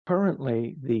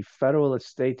Currently, the federal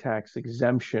estate tax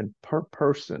exemption per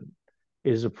person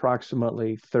is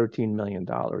approximately $13 million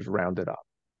rounded up.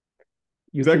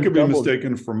 You That can could be double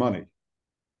mistaken for money.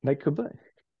 that could be.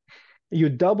 You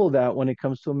double that when it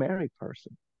comes to a married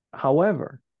person.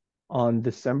 However, on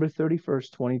December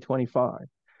 31st, 2025,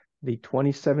 the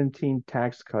 2017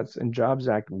 Tax Cuts and Jobs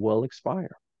Act will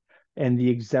expire, and the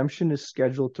exemption is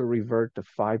scheduled to revert to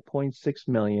 5.6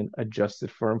 million adjusted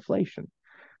for inflation.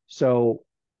 So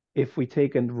if we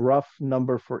take a rough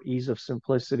number for ease of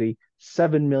simplicity,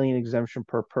 7 million exemption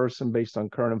per person based on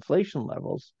current inflation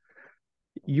levels,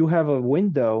 you have a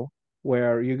window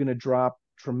where you're going to drop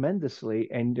tremendously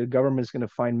and the government is going to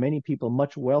find many people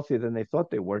much wealthier than they thought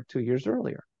they were 2 years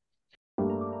earlier.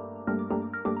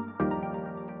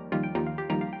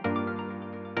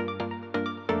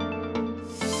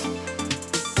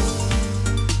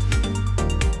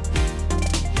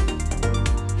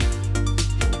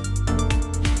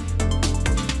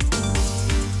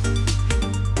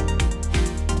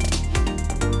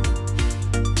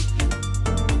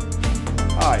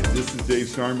 Hi, this is Dave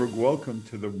Steinberg. Welcome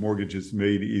to the Mortgages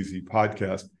Made Easy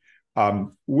podcast.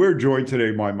 We're joined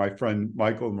today by my friend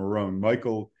Michael Mirone.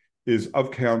 Michael is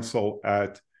of counsel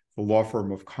at the law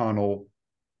firm of Connell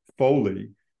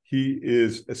Foley. He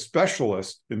is a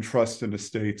specialist in trust and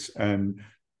estates and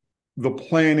the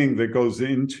planning that goes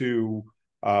into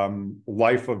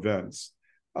life events.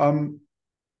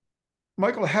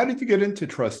 Michael, how did you get into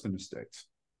trust and estates?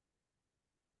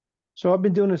 So I've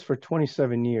been doing this for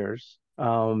 27 years,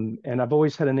 and I've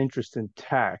always had an interest in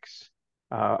tax.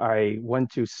 I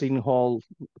went to Seton Hall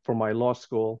for my law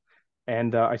school,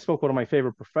 and I spoke with one of my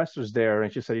favorite professors there,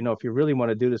 and she said, if you really want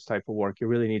to do this type of work, you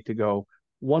really need to go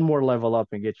one more level up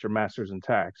and get your master's in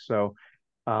tax. So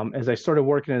as I started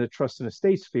working in the trust and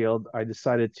estates field, I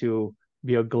decided to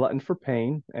be a glutton for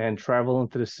pain and travel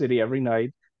into the city every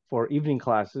night for evening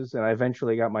classes, and I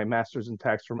eventually got my master's in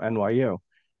tax from NYU.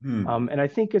 Hmm. And I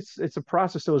think it's a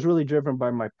process that was really driven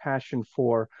by my passion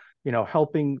for,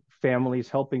 helping families,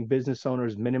 helping business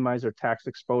owners minimize their tax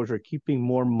exposure, keeping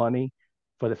more money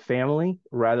for the family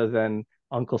rather than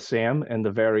Uncle Sam and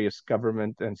the various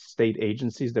government and state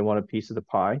agencies that want a piece of the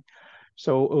pie.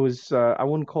 So it was, I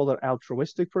wouldn't call it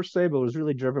altruistic per se, but it was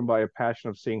really driven by a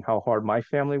passion of seeing how hard my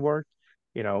family worked.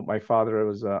 My father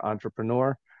was an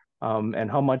entrepreneur, and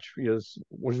how much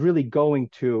was really going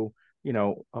to,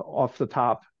 off the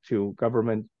top to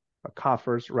government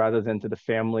coffers rather than to the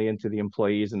family and to the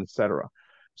employees and et cetera.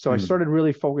 So I Hmm. started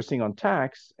really focusing on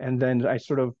tax, and then I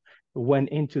sort of went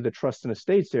into the trust and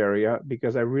estates area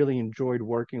because I really enjoyed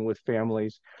working with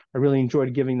families. I really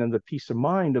enjoyed giving them the peace of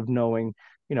mind of knowing,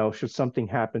 should something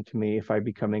happen to me, if I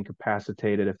become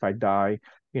incapacitated, if I die,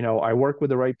 I work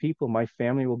with the right people, my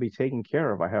family will be taken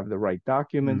care of. I have the right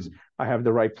documents, Hmm. I have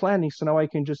the right planning. So now I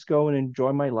can just go and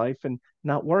enjoy my life and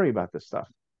not worry about this stuff.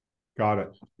 Got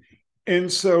it.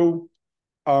 And so,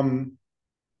 um,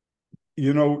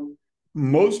 you know,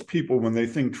 most people, when they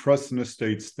think trust and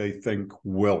estates, they think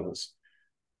wills,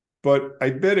 but I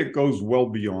bet it goes well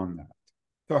beyond that.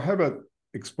 So, how about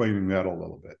explaining that a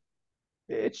little bit?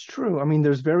 It's true. I mean,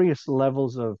 there's various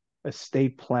levels of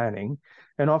estate planning,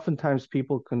 and oftentimes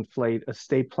people conflate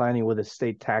estate planning with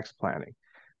estate tax planning,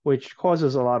 which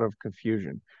causes a lot of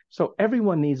confusion. So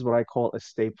everyone needs what I call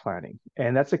estate planning,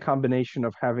 and that's a combination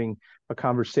of having a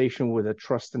conversation with a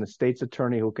trust and estates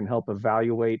attorney who can help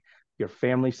evaluate your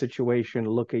family situation,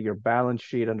 look at your balance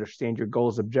sheet, understand your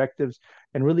goals, objectives,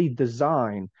 and really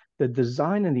design. The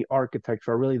design and the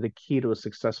architecture are really the key to a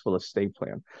successful estate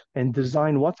plan, and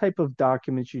design what type of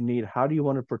documents you need. How do you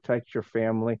want to protect your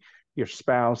family, your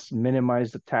spouse,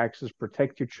 minimize the taxes,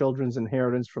 protect your children's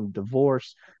inheritance from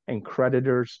divorce and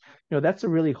creditors? That's a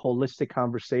really holistic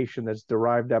conversation that's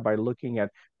derived at by looking at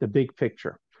the big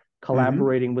picture, Mm-hmm.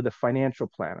 collaborating with a financial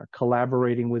planner,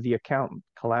 collaborating with the accountant,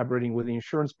 collaborating with the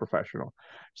insurance professional.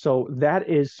 So that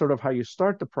is sort of how you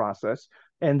start the process.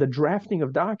 And the drafting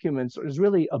of documents is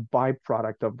really a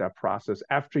byproduct of that process.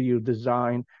 After you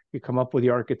design, you come up with the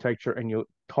architecture, and you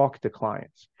talk to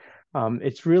clients.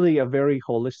 It's really a very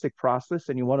holistic process,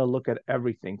 and you want to look at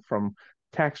everything from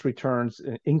tax returns,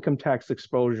 income tax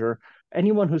exposure.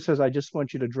 Anyone who says, I just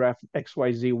want you to draft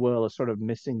XYZ will, is sort of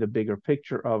missing the bigger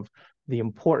picture of the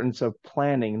importance of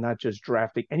planning, not just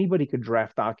drafting. Anybody could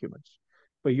draft documents,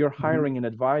 but you're Mm-hmm. hiring an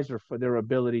advisor for their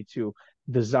ability to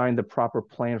design the proper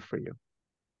plan for you.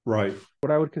 Right.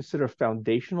 What I would consider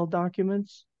foundational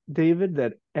documents, David,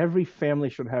 that every family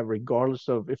should have, regardless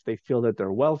of if they feel that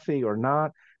they're wealthy or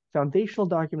not. Foundational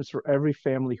documents for every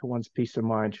family who wants peace of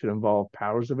mind should involve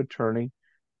powers of attorney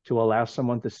to allow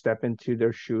someone to step into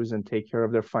their shoes and take care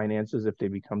of their finances if they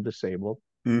become disabled.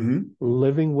 Mm-hmm.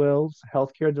 living wills,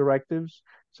 healthcare directives.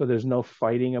 So there's no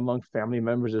fighting among family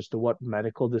members as to what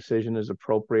medical decision is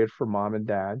appropriate for mom and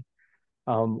dad.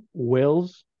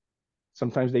 Wills,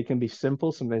 sometimes they can be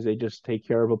simple. Sometimes they just take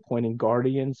care of appointing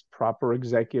guardians, proper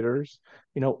executors,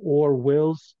 or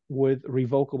wills with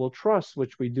revocable trusts,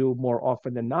 which we do more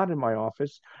often than not in my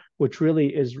office, which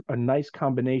really is a nice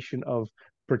combination of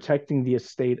protecting the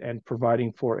estate and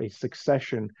providing for a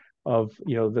succession of,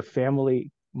 the family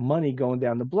money going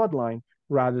down the bloodline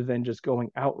rather than just going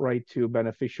outright to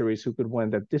beneficiaries who could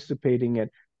wind up dissipating it,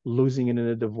 losing it in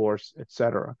a divorce,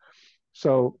 etc.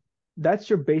 So that's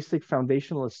your basic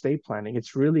foundational estate planning.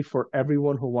 It's really for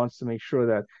everyone who wants to make sure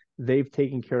that they've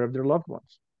taken care of their loved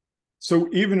ones. So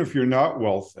even if you're not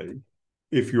wealthy,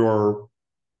 if you're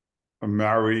a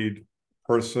married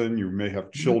person, you may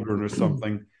have children or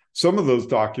something, some of those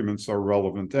documents are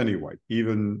relevant anyway.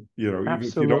 Even if you don't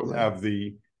Absolutely. have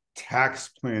the tax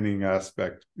planning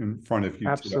aspect in front of you today.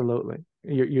 Absolutely.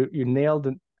 You nailed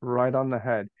it right on the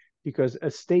head because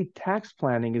estate tax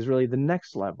planning is really the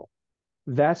next level.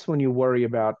 That's when you worry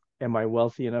about, am I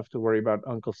wealthy enough to worry about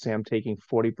Uncle Sam taking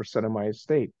 40% of my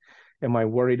estate? Am I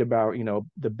worried about,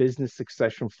 the business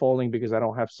succession falling because I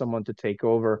don't have someone to take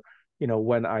over,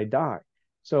 when I die?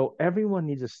 So everyone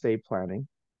needs estate planning,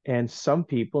 and some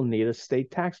people need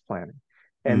estate tax planning.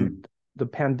 And Mm. the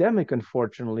pandemic,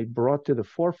 unfortunately, brought to the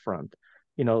forefront,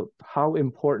 how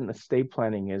important estate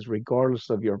planning is, regardless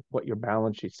of what your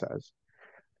balance sheet says.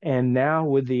 And now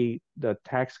with the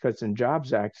Tax Cuts and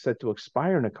Jobs Act set to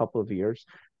expire in a couple of years,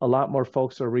 a lot more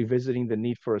folks are revisiting the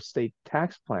need for estate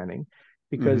tax planning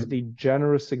because Mm-hmm. the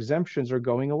generous exemptions are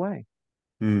going away.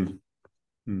 Mm.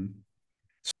 Mm.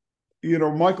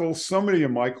 Michael, so many of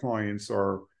my clients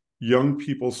are young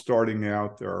people starting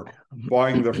out. They're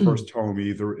buying their first home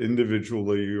either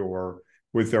individually or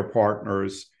with their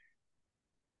partners.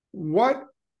 What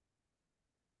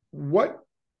what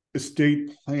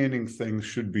estate planning things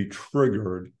should be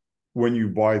triggered when you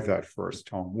buy that first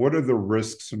home? What are the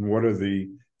risks and what are the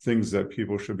things that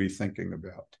people should be thinking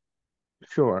about?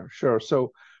 Sure, sure.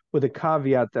 So with a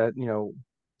caveat that,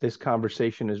 this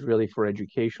conversation is really for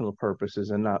educational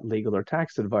purposes and not legal or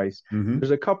tax advice, Mm-hmm.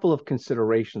 there's a couple of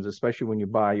considerations, especially when you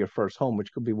buy your first home,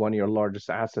 which could be one of your largest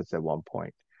assets at one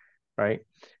point, right?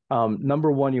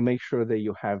 Number one, you make sure that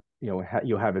you have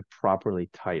it properly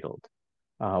titled.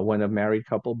 When a married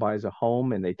couple buys a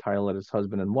home and they title it as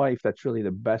husband and wife, that's really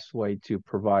the best way to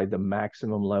provide the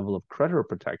maximum level of creditor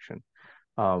protection.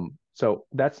 So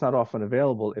that's not often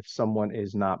available if someone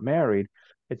is not married.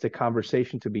 It's a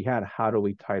conversation to be had. How do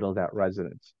we title that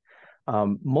residence?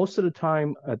 Most of the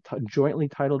time, a jointly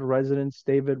titled residence,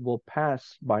 David, will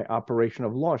pass by operation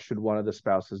of law should one of the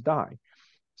spouses die.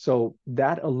 So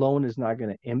that alone is not going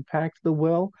to impact the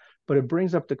will, but it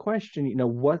brings up the question,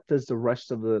 what do the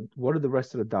rest of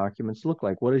the documents look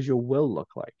like? What does your will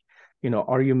look like?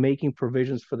 Are you making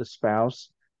provisions for the spouse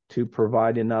to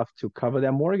provide enough to cover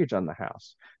their mortgage on the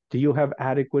house? Do you have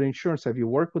adequate insurance? Have you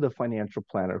worked with a financial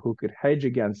planner who could hedge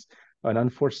against an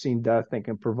unforeseen death and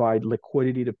can provide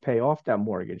liquidity to pay off that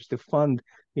mortgage, to fund,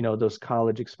 those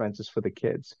college expenses for the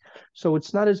kids? So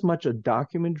it's not as much a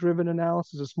document driven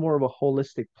analysis, it's more of a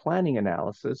holistic planning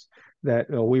analysis that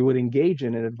we would engage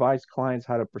in and advise clients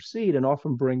how to proceed and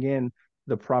often bring in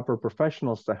the proper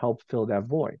professionals to help fill that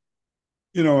void.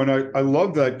 And I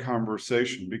love that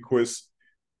conversation because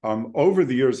over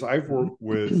the years, I've worked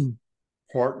with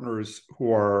partners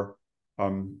who are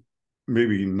um,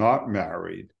 maybe not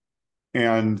married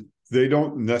and they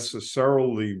don't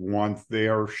necessarily want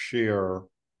their share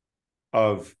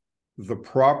of the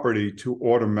property to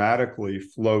automatically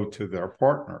flow to their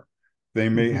partner. They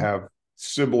may Mm-hmm. have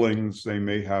siblings, they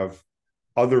may have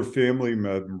other family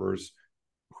members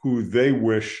who they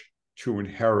wish to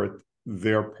inherit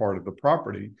their part of the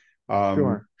property.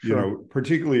 Sure, sure.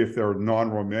 Particularly if they're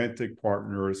non-romantic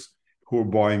partners who are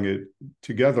buying it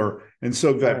together. And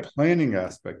so that Right. planning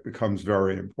aspect becomes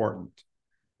very important.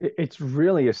 It's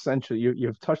really essential.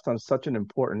 You've touched on such an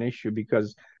important issue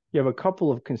because you have a couple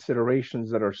of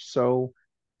considerations that are so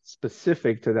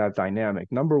specific to that dynamic.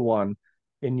 Number one,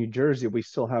 in New Jersey, we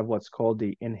still have what's called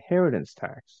the inheritance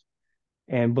tax.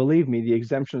 And believe me, the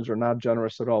exemptions are not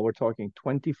generous at all. We're talking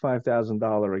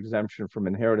 $25,000 exemption from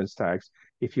inheritance tax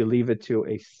if you leave it to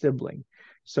a sibling.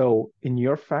 So, in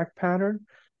your fact pattern,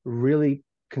 really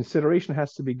consideration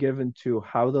has to be given to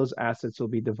how those assets will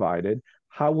be divided.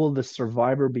 How will the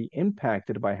survivor be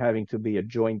impacted by having to be a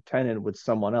joint tenant with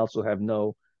someone else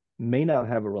who may not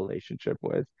have a relationship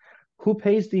with? Who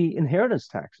pays the inheritance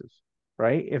taxes,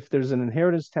 right? If there's an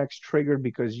inheritance tax triggered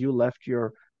because you left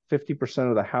your 50%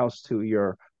 of the house to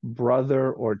your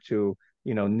brother or to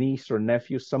niece or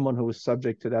nephew, someone who is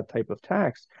subject to that type of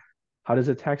tax, how does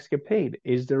the tax get paid?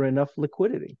 Is there enough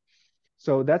liquidity?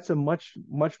 So that's a much,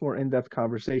 much more in-depth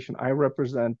conversation. I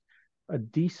represent a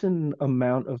decent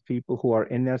amount of people who are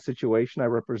in that situation. I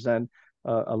represent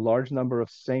a large number of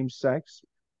same-sex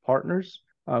partners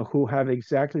who have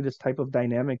exactly this type of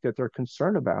dynamic that they're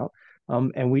concerned about.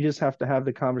 And we just have to have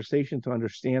the conversation to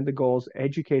understand the goals,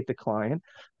 educate the client,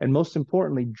 and most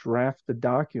importantly, draft the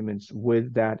documents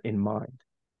with that in mind.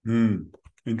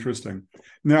 Interesting.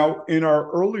 Now, in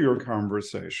our earlier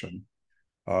conversation,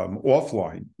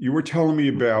 offline, you were telling me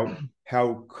about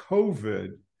how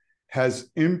COVID has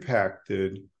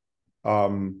impacted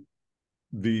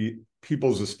the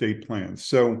people's estate plans.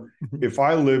 So if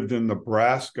I lived in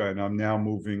Nebraska and I'm now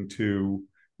moving to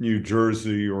New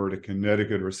Jersey or to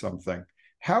Connecticut or something,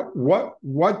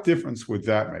 what difference would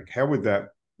that make? How would that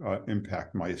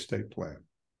impact my estate plan?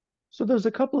 So there's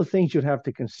a couple of things you'd have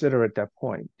to consider at that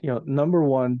point. Number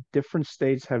one, different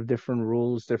states have different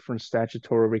rules, different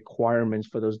statutory requirements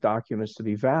for those documents to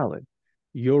be valid.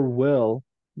 Your will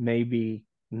may be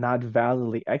not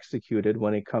validly executed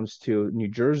when it comes to New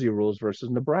Jersey rules versus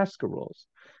Nebraska rules.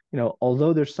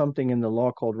 Although there's something in the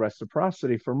law called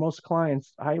reciprocity, for most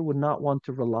clients, I would not want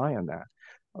to rely on that.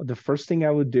 The first thing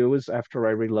I would do is after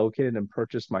I relocated and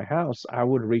purchased my house, I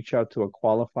would reach out to a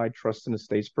qualified trust and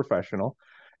estates professional,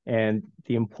 and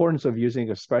the importance of using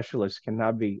a specialist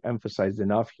cannot be emphasized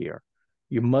enough here.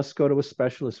 You must go to a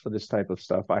specialist for this type of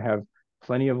stuff. I have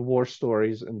plenty of war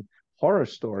stories and horror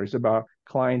stories about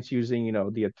clients using,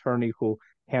 the attorney who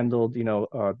handled,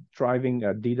 driving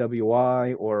a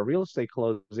DWI or a real estate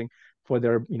closing for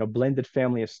their, blended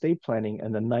family estate planning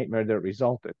and the nightmare that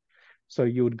resulted. So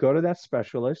you would go to that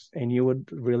specialist and you would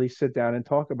really sit down and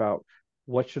talk about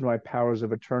what should my powers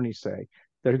of attorney say.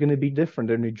 They're going to be different.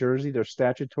 They're New Jersey, they're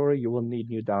statutory. You will need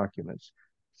new documents.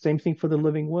 Same thing for the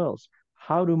living wills.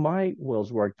 How do my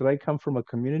wills work? Did I come from a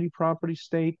community property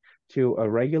state to a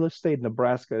regular state?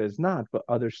 Nebraska is not, but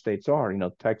other states are,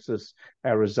 Texas,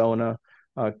 Arizona,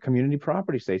 community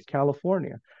property states,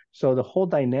 California. So the whole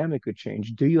dynamic could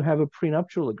change. Do you have a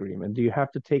prenuptial agreement? Do you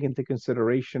have to take into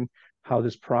consideration how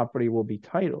this property will be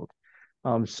titled?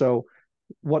 So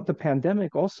what the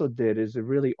pandemic also did is it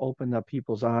really opened up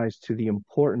people's eyes to the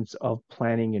importance of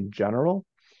planning in general.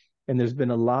 And there's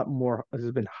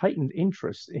been heightened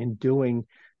interest in doing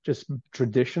just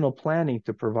traditional planning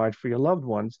to provide for your loved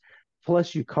ones.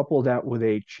 Plus, you couple that with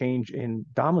a change in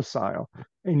domicile,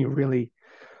 and you really,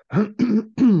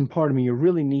 pardon me, you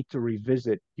really need to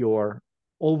revisit your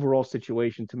overall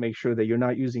situation to make sure that you're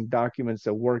not using documents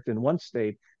that worked in one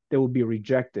state that will be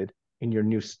rejected in your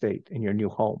new state, in your new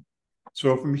home.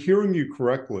 So if I'm hearing you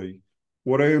correctly,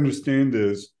 what I understand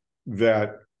is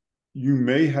that you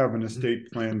may have an estate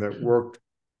plan that worked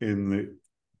in the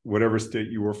whatever state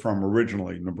you were from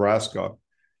originally, Nebraska.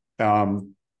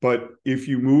 But if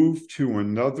you move to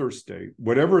another state,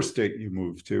 whatever state you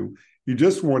move to, you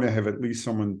just want to have at least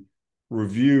someone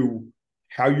review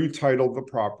how you title the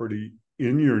property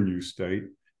in your new state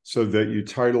so that you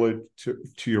title it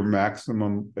to your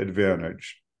maximum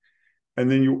advantage. And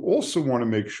then you also want to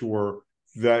make sure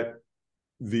that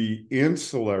the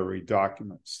ancillary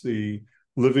documents, the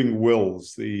living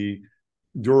wills, the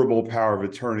durable power of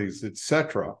attorneys,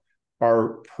 etc.,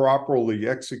 are properly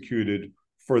executed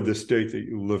for the state that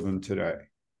you live in today.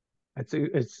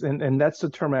 And that's the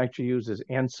term I actually use is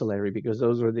ancillary, because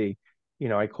those are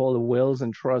I call the wills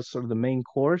and trusts sort of the main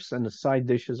course, and the side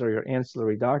dishes are your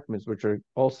ancillary documents, which are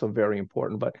also very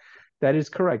important. But that is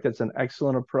correct. That's an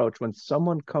excellent approach. When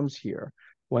someone comes here,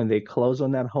 when they close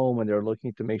on that home and they're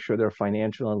looking to make sure their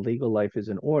financial and legal life is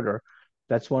in order,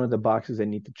 that's one of the boxes they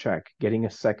need to check. Getting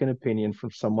a second opinion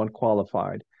from someone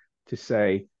qualified to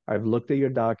say, I've looked at your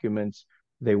documents,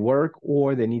 they work,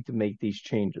 or they need to make these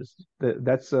changes.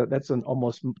 That's an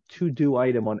almost to-do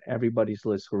item on everybody's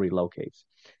list who relocates.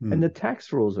 And the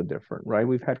tax rules are different, right?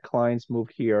 We've had clients move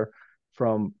here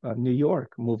from New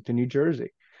York, move to New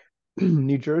Jersey.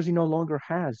 New Jersey no longer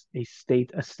has a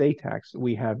state estate tax.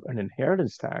 We have an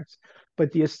inheritance tax,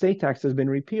 but the estate tax has been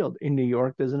repealed. In New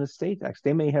York, there's an estate tax.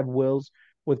 They may have wills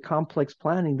with complex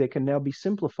planning that can now be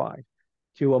simplified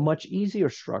to a much easier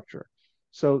structure.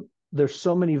 So there's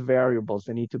so many variables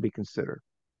that need to be considered.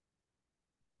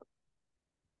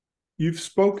 You've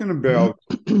spoken about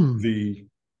the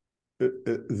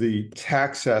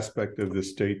tax aspect of the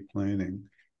estate planning.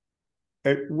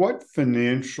 At what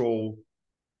financial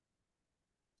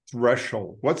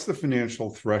threshold, what's the financial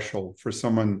threshold for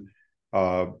someone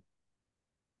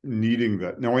needing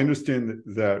that? Now, I understand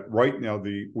that right now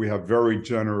we have very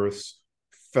generous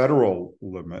federal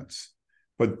limits,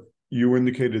 but you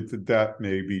indicated that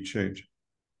may be changing.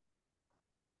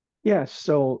 Yes,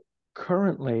 so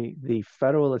currently the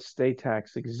federal estate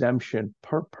tax exemption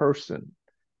per person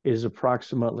is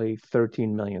approximately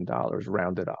 $13 million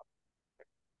rounded up.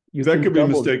 You That can could be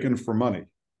double mistaken for money.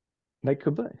 that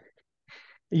could be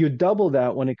you double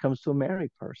that when it comes to a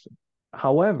married person.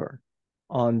 However,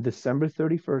 on December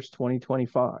 31st,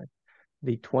 2025,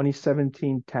 the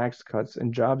 2017 Tax Cuts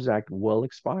and Jobs Act will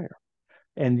expire,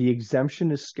 and the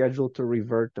exemption is scheduled to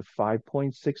revert to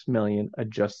 5.6 million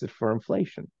adjusted for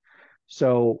inflation.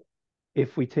 So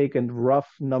if we take a rough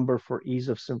number for ease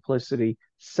of simplicity,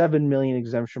 7 million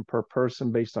exemption per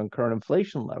person based on current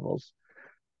inflation levels,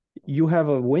 you have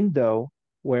a window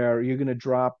where you're going to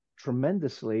drop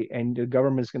tremendously and the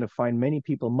government is going to find many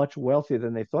people much wealthier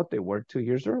than they thought they were 2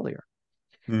 years earlier.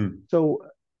 Hmm. So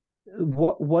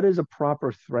what is a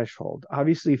proper threshold?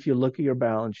 Obviously, if you look at your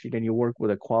balance sheet and you work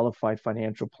with a qualified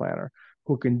financial planner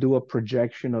who can do a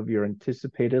projection of your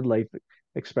anticipated life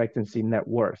expectancy net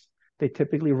worth, they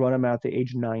typically run them out to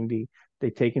age 90. They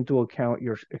take into account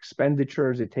your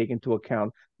expenditures, they take into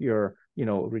account your,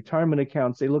 retirement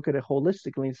accounts. They look at it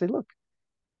holistically and say, look,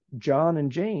 John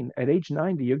and Jane, at age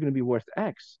 90, you're going to be worth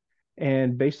X.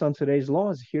 And based on today's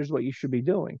laws, here's what you should be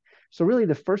doing. So, really,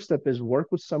 the first step is work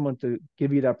with someone to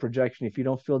give you that projection if you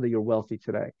don't feel that you're wealthy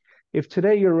today. If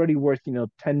today you're already worth, $10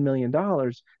 million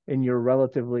and you're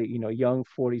relatively, young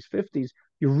 40s, 50s,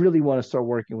 you really want to start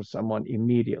working with someone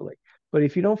immediately. But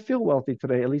if you don't feel wealthy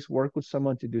today, at least work with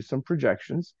someone to do some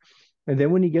projections. And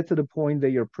then when you get to the point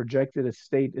that your projected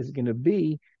estate is going to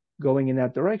be going in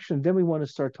that direction, then we want to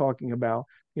start talking about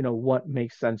what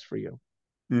makes sense for you.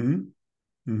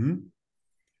 Mm-hmm.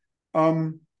 Mm-hmm.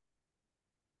 Um,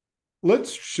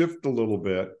 let's shift a little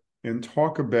bit and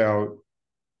talk about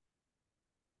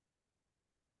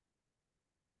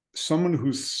someone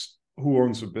who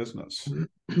owns a business.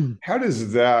 How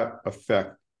does that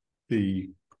affect the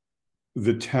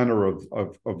the tenor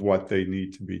of what they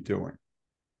need to be doing?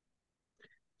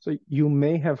 So you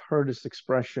may have heard this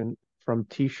expression from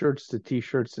t-shirts to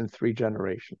t-shirts in three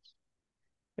generations.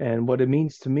 And what it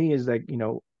means to me is that,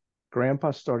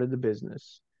 grandpa started the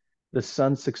business, the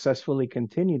son successfully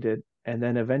continued it, and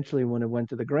then eventually when it went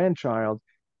to the grandchild,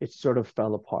 it sort of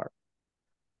fell apart.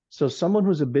 So someone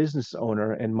who's a business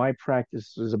owner, and my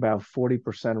practice is about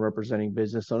 40% representing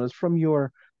business owners from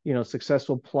your,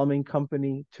 successful plumbing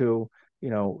company to,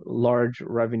 large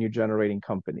revenue generating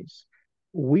companies.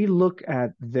 We look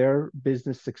at their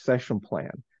business succession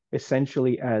plan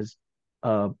essentially as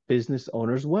a business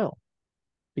owner's will.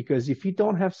 Because if you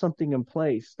don't have something in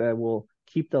place that will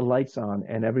keep the lights on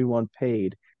and everyone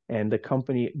paid and the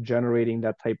company generating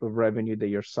that type of revenue that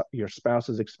your spouse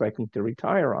is expecting to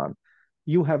retire on,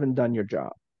 you haven't done your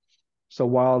job. So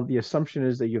while the assumption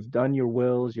is that you've done your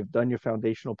wills, you've done your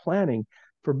foundational planning,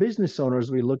 for business owners,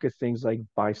 we look at things like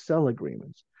buy-sell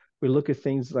agreements. We look at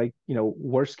things like,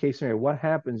 worst case scenario, what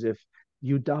happens if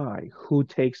you die? Who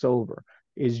takes over?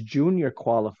 Is Junior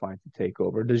qualified to take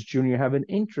over? Does Junior have an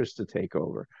interest to take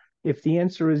over? If the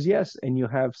answer is yes, and you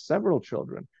have several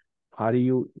children, how do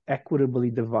you equitably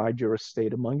divide your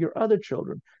estate among your other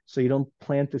children so you don't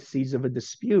plant the seeds of a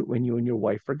dispute when you and your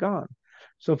wife are gone?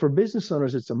 So for business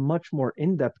owners, it's a much more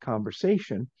in-depth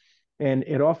conversation, and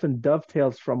it often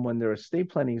dovetails from when their estate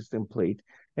planning is complete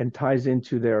and ties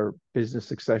into their business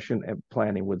succession and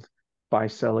planning with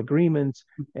buy-sell agreements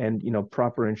and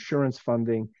proper insurance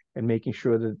funding and making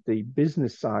sure that the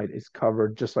business side is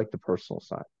covered just like the personal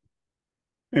side.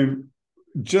 And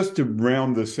just to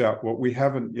round this out, what we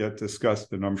haven't yet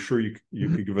discussed, and I'm sure you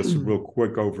could give us a real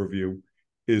quick overview,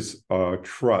 is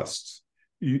trusts.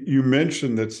 You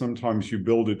mentioned that sometimes you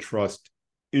build a trust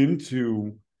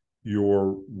into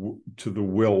the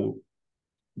will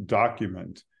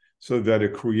document so that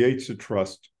it creates a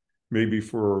trust maybe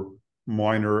for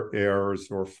minor heirs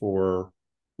or for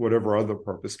whatever other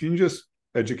purpose. Can you just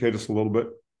educate us a little bit?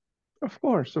 Of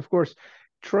course, of course.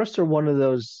 Trusts are one of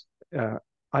those uh,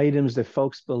 items that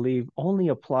folks believe only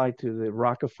apply to the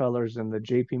Rockefellers and the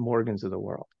JP Morgans of the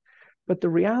world. But the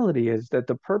reality is that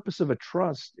the purpose of a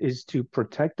trust is to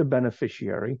protect the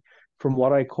beneficiary from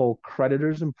what I call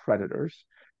creditors and predators,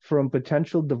 from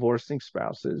potential divorcing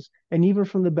spouses, and even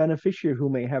from the beneficiary who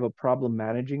may have a problem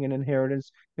managing an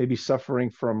inheritance, maybe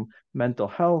suffering from mental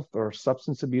health or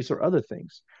substance abuse or other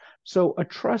things. So a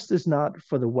trust is not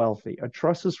for the wealthy. A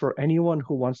trust is for anyone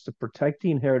who wants to protect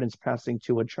the inheritance passing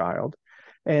to a child.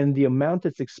 And the amount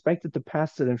that's expected to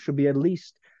pass to them should be at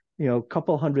least, a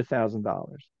couple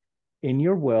 $100,000 in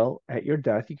your will at your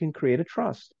death. You can create a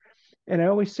trust. And I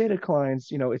always say to clients,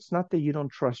 it's not that you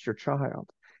don't trust your child,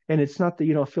 and it's not that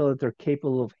you don't feel that they're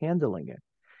capable of handling it.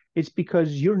 It's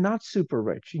because you're not super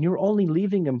rich and you're only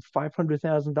leaving them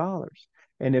 $500,000.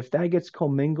 And if that gets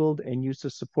commingled and used to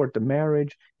support the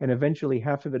marriage, and eventually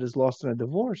half of it is lost in a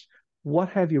divorce, what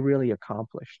have you really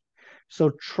accomplished?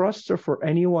 So trusts are for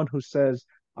anyone who says,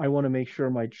 I want to make sure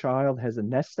my child has a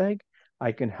nest egg.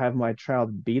 I can have my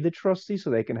child be the trustee so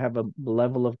they can have a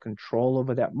level of control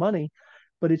over that money.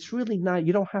 But it's really not,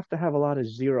 you don't have to have a lot of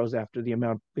zeros after the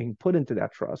amount being put into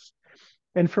that trust.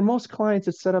 And for most clients,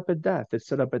 it's set up at death. It's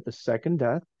set up at the second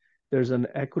death. There's an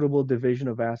equitable division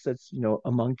of assets,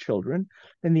 among children,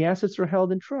 and the assets are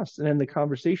held in trust. And then the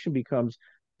conversation becomes,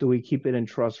 do we keep it in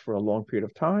trust for a long period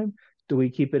of time? Do we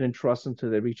keep it in trust until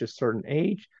they reach a certain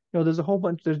age? There's a whole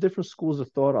bunch, there's different schools of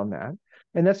thought on that.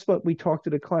 And that's what we talk to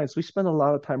the clients. We spend a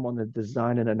lot of time on the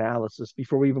design and analysis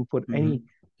before we even put any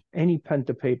Mm-hmm. any pen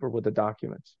to paper with the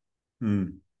documents.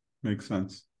 Makes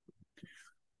sense.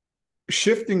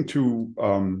 Shifting to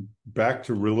back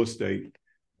to real estate,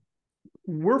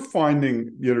 we're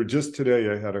finding, just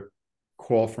today I had a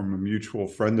call from a mutual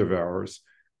friend of ours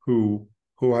who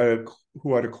who had a,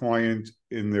 who had a client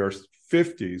in their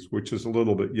 50s, which is a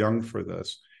little bit young for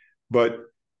this, but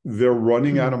they're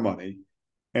running out of money.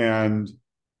 And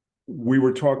we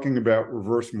were talking about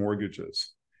reverse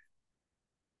mortgages.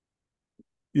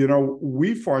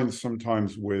 We find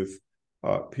sometimes with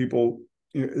people,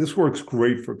 this works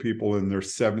great for people in their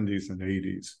 70s and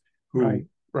 80s who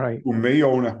Right. who may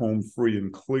own a home free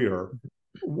and clear.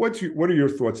 What are your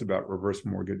thoughts about reverse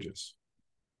mortgages?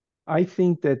 I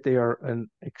think that they are an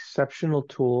exceptional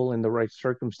tool in the right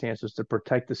circumstances to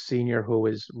protect the senior who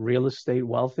is real estate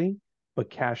wealthy but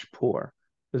cash poor.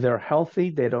 They're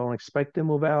healthy, they don't expect to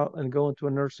move out and go into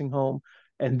a nursing home,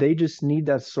 and they just need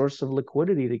that source of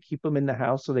liquidity to keep them in the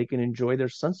house so they can enjoy their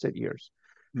sunset years.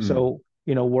 Hmm. So,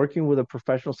 working with a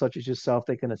professional such as yourself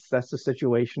that can assess the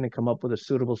situation and come up with a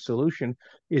suitable solution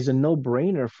is a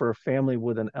no-brainer for a family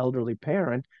with an elderly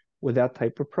parent with that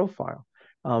type of profile.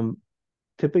 Um,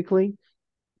 Typically,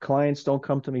 clients don't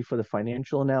come to me for the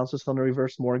financial analysis on the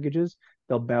reverse mortgages.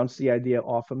 They'll bounce the idea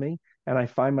off of me. And I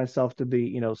find myself to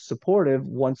be, supportive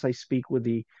once I speak with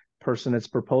the person that's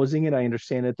proposing it. I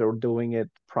understand that they're doing it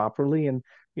properly. And,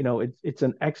 it's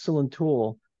an excellent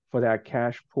tool for that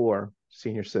cash poor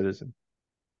senior citizen.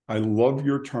 I love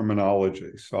your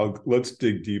terminology. So let's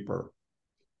dig deeper.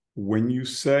 When you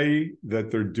say that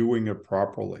they're doing it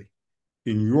properly,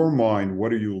 in your mind,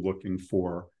 what are you looking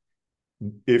for?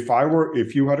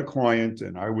 If you had a client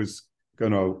and I was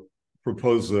going to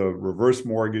propose a reverse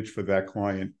mortgage for that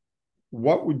client,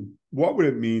 what would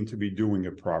it mean to be doing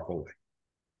it properly?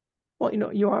 Well,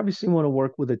 you obviously want to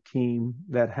work with a team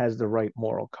that has the right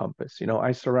moral compass.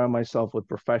 I surround myself with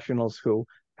professionals who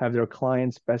have their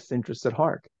clients' best interests at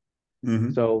heart.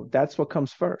 Mm-hmm. So that's what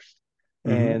comes first.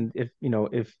 Mm-hmm. And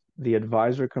if the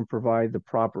advisor can provide the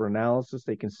proper analysis,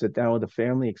 they can sit down with the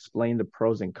family, explain the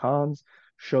pros and cons,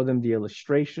 show them the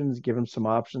illustrations, give them some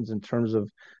options in terms of,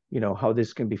 how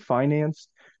this can be financed.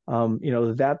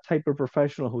 That type of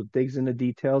professional who digs into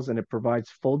details and it provides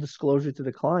full disclosure to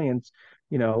the clients,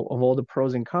 of all the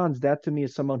pros and cons, that to me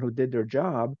is someone who did their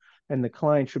job, and the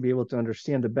client should be able to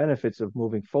understand the benefits of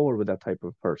moving forward with that type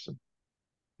of person.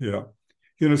 Yeah.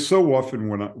 So often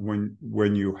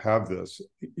when you have this,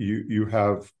 you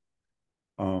have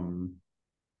um,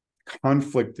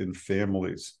 conflict in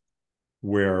families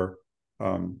where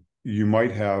you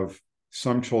might have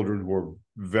some children who are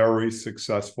very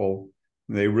successful.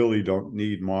 And they really don't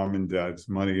need mom and dad's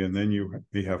money, and then you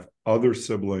have other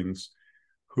siblings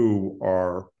who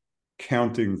are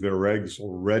counting their eggs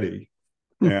already,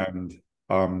 and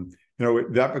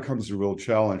that becomes a real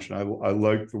challenge. And I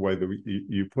like the way that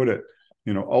you put it.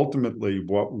 Ultimately,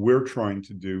 what we're trying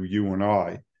to do, you and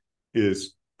I,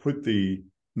 is put the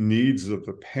needs of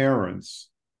the parents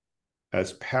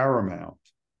as paramount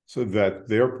so that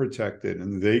they're protected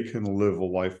and they can live a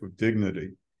life of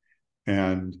dignity.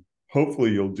 And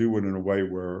hopefully you'll do it in a way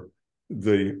where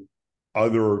the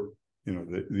other,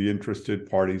 the interested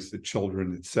parties, the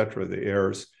children, et cetera, the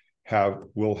heirs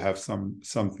will have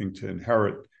something to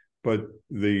inherit. But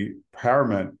the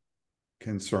paramount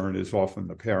concern is often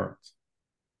the parents.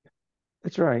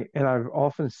 That's right. And I've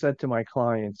often said to my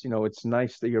clients, it's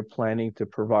nice that you're planning to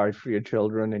provide for your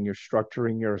children and you're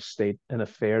structuring your estate and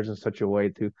affairs in such a way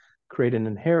to create an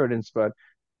inheritance. But,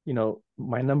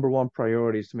 my number one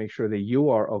priority is to make sure that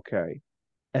you are okay.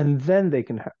 And then they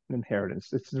can have an inheritance.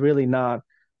 It's really not,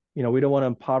 we don't want to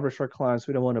impoverish our clients.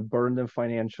 We don't want to burden them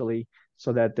financially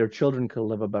so that their children can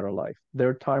live a better life.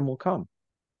 Their time will come.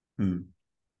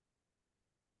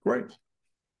 Great.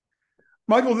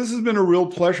 Michael, this has been a real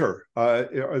pleasure.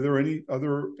 Are there any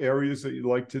other areas that you'd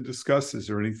like to discuss? Is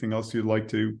there anything else you'd like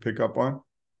to pick up on?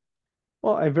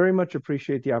 Well, I very much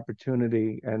appreciate the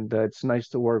opportunity, and it's nice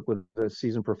to work with a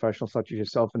seasoned professional such as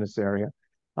yourself in this area.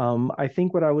 I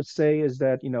think what I would say is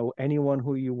that, anyone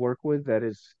who you work with that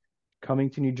is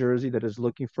coming to New Jersey, that is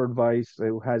looking for advice,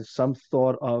 who has some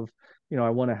thought of, I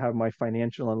want to have my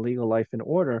financial and legal life in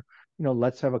order,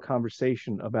 let's have a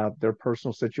conversation about their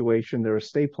personal situation, their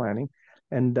estate planning,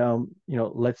 and,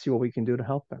 let's see what we can do to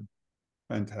help them.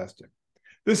 Fantastic.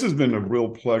 This has been a real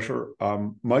pleasure.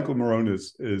 Michael Mirone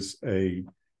is a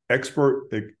expert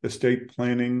estate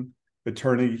planning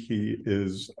attorney. He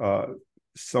is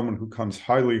someone who comes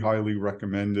highly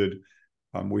recommended.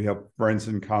 We have friends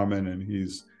in common, and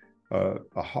he's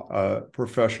a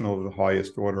professional of the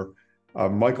highest order.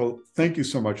 Michael, thank you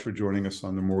so much for joining us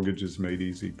on the Mortgages Made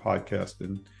Easy podcast,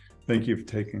 and thank you for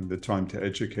taking the time to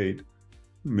educate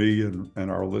me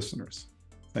and our listeners.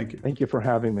 Thank you. Thank you for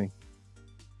having me.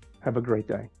 Have a great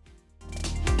day.